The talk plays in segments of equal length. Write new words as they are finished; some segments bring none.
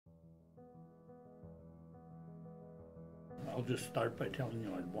I'll just start by telling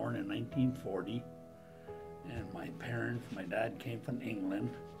you I was born in 1940, and my parents, my dad came from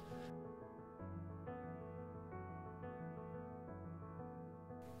England.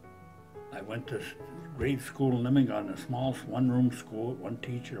 I went to grade school in Limington, a small one-room school, one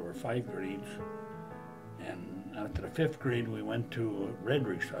teacher over 5 grades. And after the 5th grade, we went to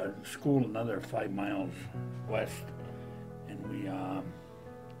Redrick's school, another 5 miles west, and we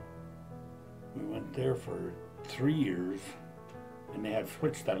went there for 3 years. And they had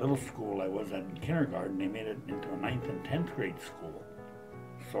switched that little school I was at in kindergarten. They made it into a 9th and 10th grade school.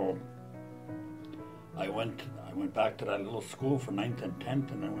 So I went back to that little school for 9th and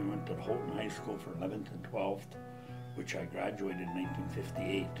 10th, and then we went to Houghton High School for 11th and 12th, which I graduated in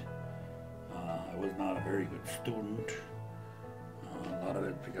 1958. I was not a very good student. A lot of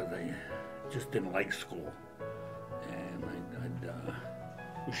it because I just didn't like school, and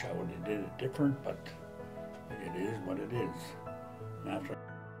I wish I would have did it different, but it is what it is. And after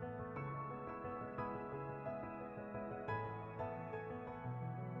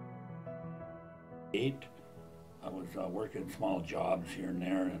I was working small jobs here and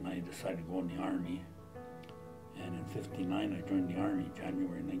there, and I decided to go in the Army. And in '59, I joined the Army,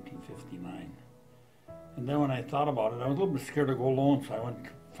 January 1959. And then when I thought about it, I was a little bit scared to go alone, so I went to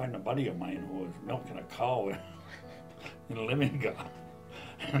find a buddy of mine who was milking a cow in Limington.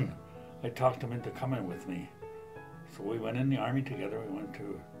 And I talked him into coming with me. So we went in the Army together. We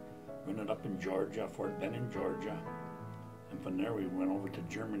ended up in Georgia, Fort Benning, Georgia. And from there we went over to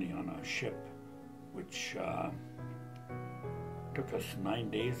Germany on a ship, which took us 9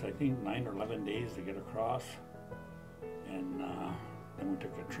 days, I think 9 or 11 days to get across. And then we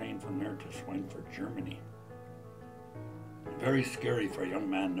took a train from there to Schweinfurt, Germany. Very scary for a young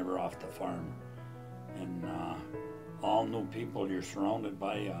man never off the farm. And all new people you're surrounded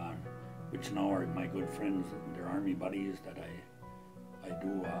by, which now are my good friends, they're Army buddies that I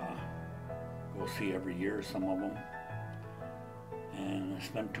do go see every year, some of them. And I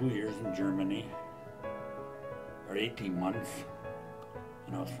spent 2 years in Germany, or 18 months,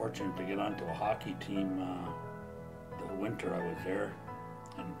 and I was fortunate to get onto a hockey team. The winter I was there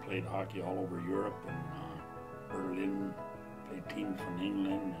and played hockey all over Europe, and Berlin, played teams from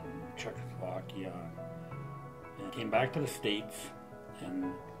England and Czechoslovakia, and came back to the States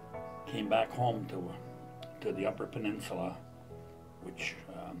and came back home to the Upper Peninsula, which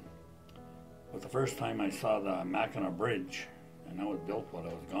was the first time I saw the Mackinac Bridge, and that was built while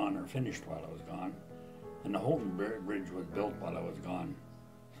I was gone, or finished while I was gone. And the Houghton Bridge was built while I was gone,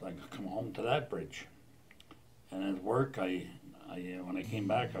 so I could come home to that bridge. And at work, when I came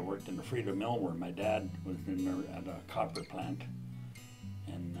back, I worked in the Freedom Mill where my dad was in there at a copper plant.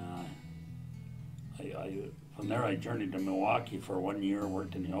 And from there I journeyed to Milwaukee for 1 year,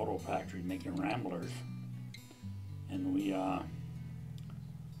 worked in the auto factory making Ramblers. And we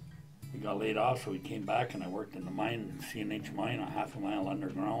got laid off, so we came back and I worked in the mine, CNH mine, a half a mile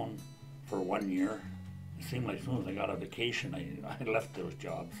underground for 1 year. It seemed like as soon as I got a vacation, I left those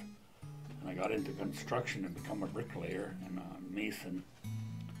jobs. And I got into construction and become a bricklayer and a mason.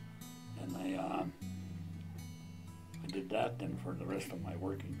 And I did that then for the rest of my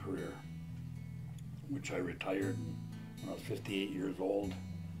working career, which I retired when I was 58 years old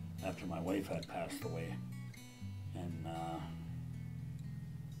after my wife had passed away. And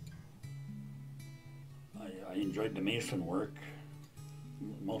I enjoyed the mason work.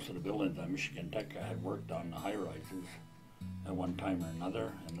 Most of the buildings on Michigan Tech I had worked on, the high-rises at one time or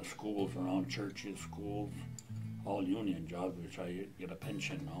another, and the schools around, churches, schools, all union jobs, which I get a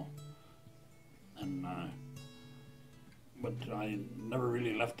pension now. And but I never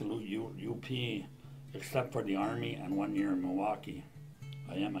really left the UP except for the Army and 1 year in Milwaukee.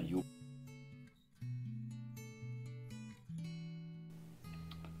 I am a UP.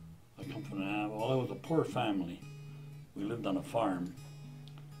 I come from well, it was a poor family. We lived on a farm,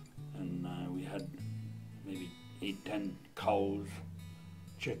 and we had maybe 8-10 cows,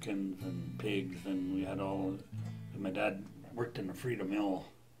 chickens, and pigs, and we had all. My dad worked in the Freedom Mill,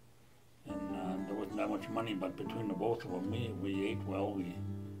 and there wasn't that much money, but between the both of them, we ate well. We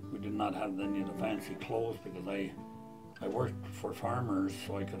did not have any of the fancy clothes because I worked for farmers,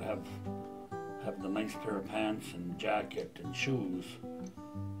 so I could have the nice pair of pants and jacket and shoes.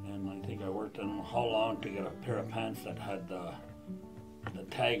 And I think I worked I don't know how long to get a pair of pants that had the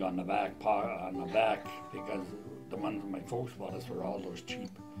tag on the back because the ones my folks bought us were all those cheap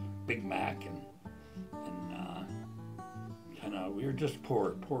Big Mac and kind of, we were just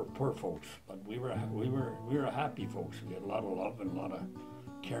poor folks, but we were happy folks. We had a lot of love and a lot of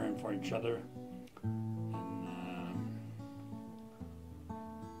caring for each other. And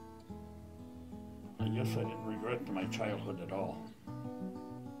I guess I didn't regret my childhood at all.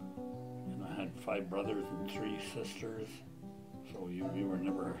 And I had 5 brothers and 3 sisters, so we were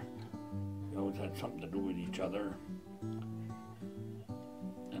never, we always had something to do with each other.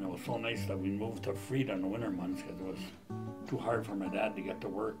 And it was so nice that we moved to Frida in the winter months because it was too hard for my dad to get to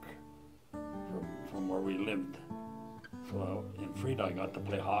work from where we lived. So in Frida I got to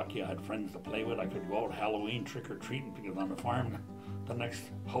play hockey, I had friends to play with, I could go out Halloween trick-or-treating because on the farm the next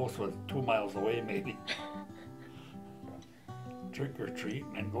house was 2 miles away maybe. Trick-or-treat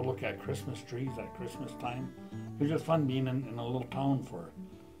and then go look at Christmas trees at Christmas time. It was just fun being in a little town for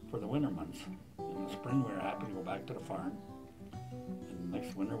the winter months. In the spring we were happy to go back to the farm. And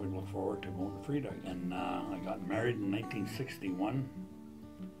next winter we'd look forward to going to Frida. And I got married in 1961.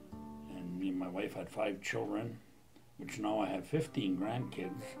 And me and my wife had 5 children, which now I have 15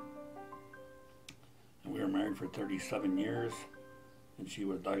 grandkids. And we were married for 37 years. And she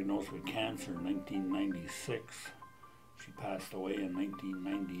was diagnosed with cancer in 1996. She passed away in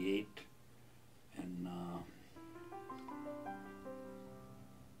 1998. And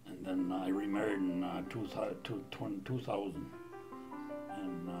then I remarried in 2000.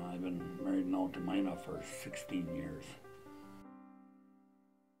 And I've been married now to Mina for 16 years.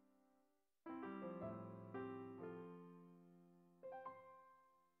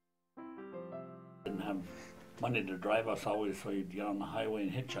 Didn't have money to drive us always, so you'd get on the highway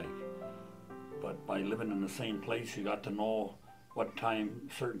and hitchhike. But by living in the same place, you got to know what time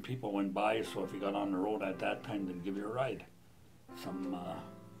certain people went by, so if you got on the road at that time, they'd give you a ride. Some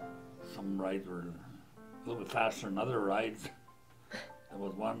rides were a little bit faster than other rides. There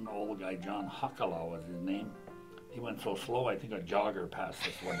was one old guy, John Huckalaw was his name. He went so slow, I think a jogger passed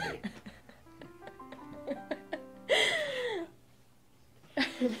us one day.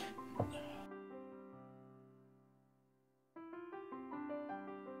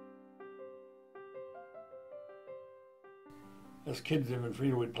 As kids in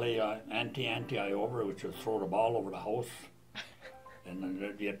Frida, we'd play ante-ante over, which was throw the ball over the house. And then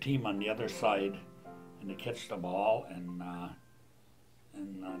there'd be a team on the other side, and they catch the ball, and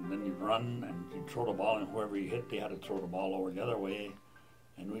then you'd run, and you'd throw the ball, and whoever you hit, they had to throw the ball over the other way.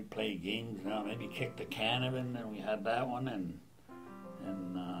 And we'd play games, maybe kick the can even, and we had that one, and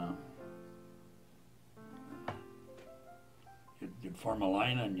you'd form a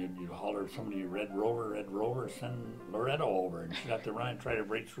line, and you'd holler somebody, Red Rover, send Loretto over, and she'd have to run and try to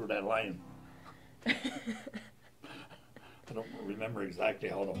break through that line. I don't remember exactly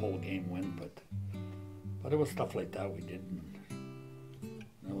how the whole game went, but it was stuff like that we did. And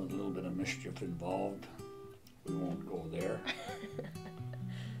there was a little bit of mischief involved. We won't go there.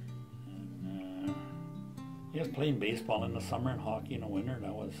 And yes, playing baseball in the summer and hockey in the winter,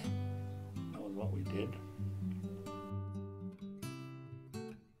 that was what we did.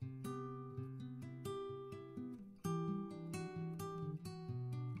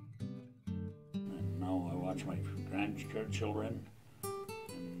 And now I watch my grandchildren,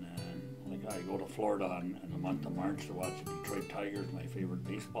 and like I go to Florida in the month of March to watch the Detroit Tigers, my favorite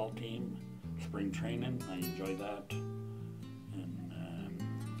baseball team, spring training. I enjoy that, and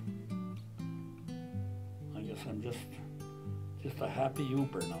I guess I'm just a happy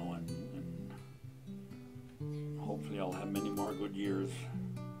Yooper now, and hopefully I'll have many more good years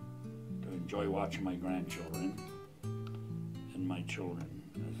to enjoy watching my grandchildren and my children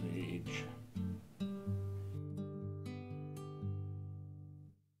as they age.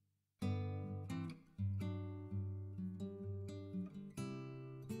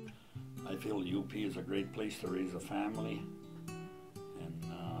 I feel UP is a great place to raise a family, and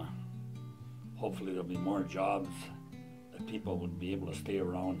hopefully there'll be more jobs that people would be able to stay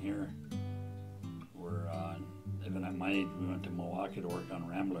around here. We're even at my age, we went to Milwaukee to work on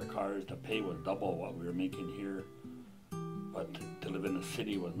Rambler cars. The pay was double what we were making here, but to live in the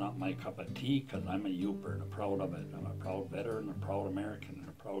city was not my cup of tea, because I'm a Yooper and I'm proud of it. I'm a proud veteran, a proud American, and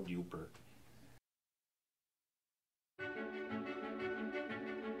a proud Yooper.